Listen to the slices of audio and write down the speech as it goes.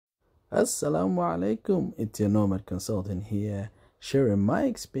Assalamu alaikum. It's your Nomad Consultant here, sharing my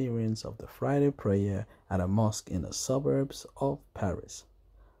experience of the Friday prayer at a mosque in the suburbs of Paris.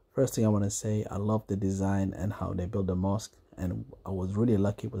 First thing I want to say, I love the design and how they built the mosque, and I was really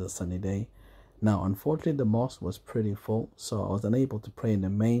lucky it was a sunny day. Now, unfortunately, the mosque was pretty full, so I was unable to pray in the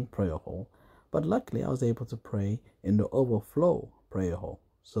main prayer hall, but luckily I was able to pray in the overflow prayer hall.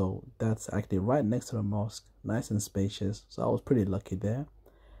 So that's actually right next to the mosque, nice and spacious, so I was pretty lucky there.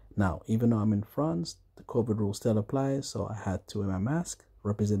 Now, even though I'm in France, the COVID rule still applies, so I had to wear my mask,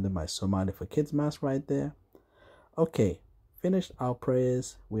 representing my Somali for Kids mask right there. Okay, finished our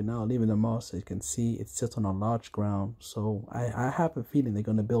prayers. We're now leaving the mosque. As you can see, it sits on a large ground, so I have a feeling they're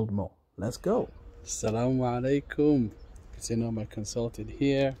going to build more. Let's go. Assalamu alaikum. It's your Nomad Consultant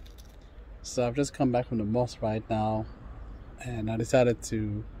here. So I've just come back from the mosque right now, and I decided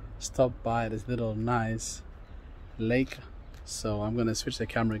to stop by this little nice lake. So I'm gonna switch the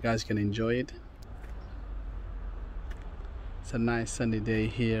camera, guys can enjoy it. It's a nice sunny day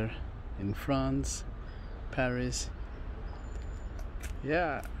here in France, Paris.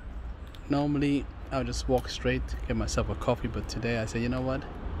 Yeah, normally I'll just walk straight, get myself a coffee, but today I said, you know what,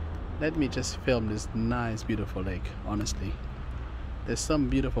 let me just film this nice beautiful lake. Honestly, there's some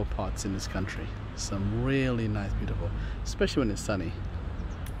beautiful parts in this country, some really nice beautiful, especially when it's sunny.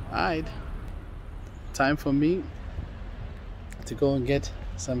 Alright, time for me to go and get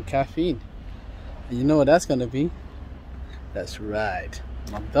some caffeine. And you know what that's gonna be? That's right,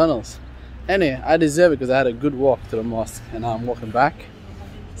 McDonald's. Anyway, I deserve it because I had a good walk to the mosque and now I'm walking back.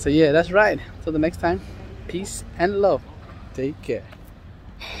 So yeah, that's right. Till the next time, peace and love. Take care.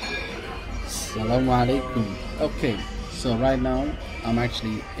 Assalamu alaikum. Okay, so right now I'm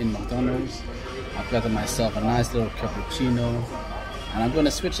actually in McDonald's. I've got myself a nice little cappuccino, and I'm going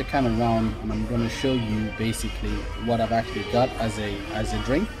to switch the camera around and I'm going to show you basically what I've actually got as a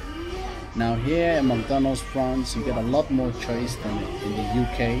drink. Now here in McDonald's France, you get a lot more choice than in the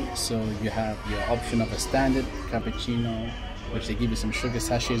UK. So you have your option of a standard cappuccino, which they give you some sugar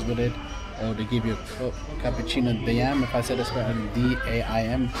sachets with it, or they give you a cappuccino Daim, if I said this right,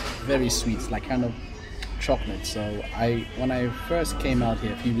 D-A-I-M, very sweet, it's like kind of chocolate. So when I first came out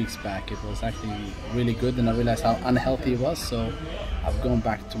here a few weeks back, it was actually really good, and I realized how unhealthy it was, so I've gone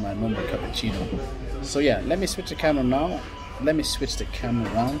back to my normal cappuccino. So yeah, let me switch the camera now. Let me switch the camera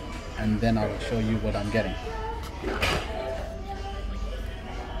around and then I'll show you what I'm getting.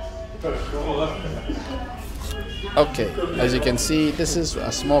 Okay, as you can see, this is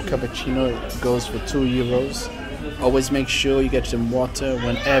a small cappuccino. It goes for €2. Always make sure you get some water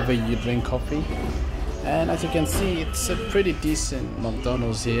whenever you drink coffee. And as you can see, it's a pretty decent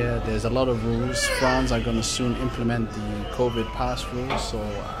McDonald's here. There's a lot of rules. France are going to soon implement the COVID pass rules, so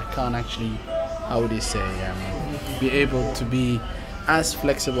I can't actually, how would you say, be able to be as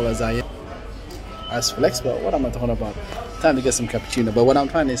flexible as I am. As flexible? What am I talking about? Time to get some cappuccino. But what I'm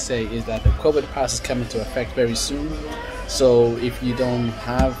trying to say is that the COVID pass is coming to effect very soon. So if you don't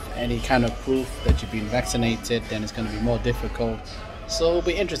have any kind of proof that you've been vaccinated, then it's going to be more difficult. So it'll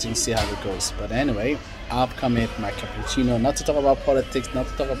be interesting to see how it goes. But anyway, I've come here for my cappuccino, not to talk about politics, not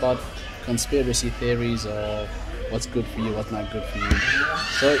to talk about conspiracy theories or what's good for you, what's not good for you.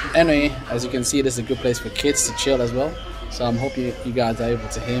 So anyway, as you can see, this is a good place for kids to chill as well. So I'm hoping you guys are able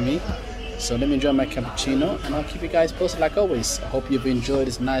to hear me. So let me enjoy my cappuccino and I'll keep you guys posted like always. I hope you've enjoyed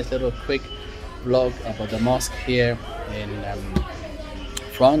this nice little quick vlog about the mosque here in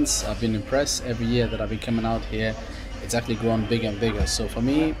France. I've been impressed every year that I've been coming out here. It's actually grown bigger and bigger. So for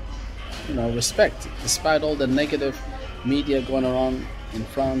me, you know, respect. Despite all the negative media going around in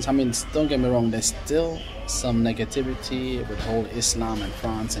France, I mean, don't get me wrong, there's still some negativity with whole Islam and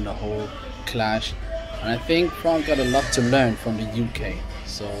France and the whole clash. And I think France got a lot to learn from the UK.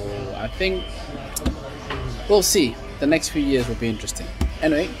 So I think we'll see. The next few years will be interesting.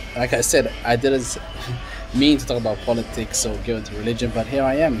 Anyway, like I said, I didn't mean to talk about politics or go into religion, but here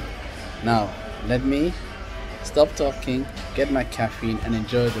I am. Now, let me stop talking, get my caffeine, and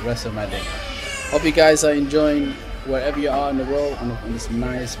enjoy the rest of my day. Hope you guys are enjoying wherever you are in the world on this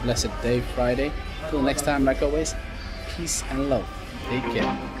nice, blessed day, Friday. Till next time, like always, peace and love. Take care.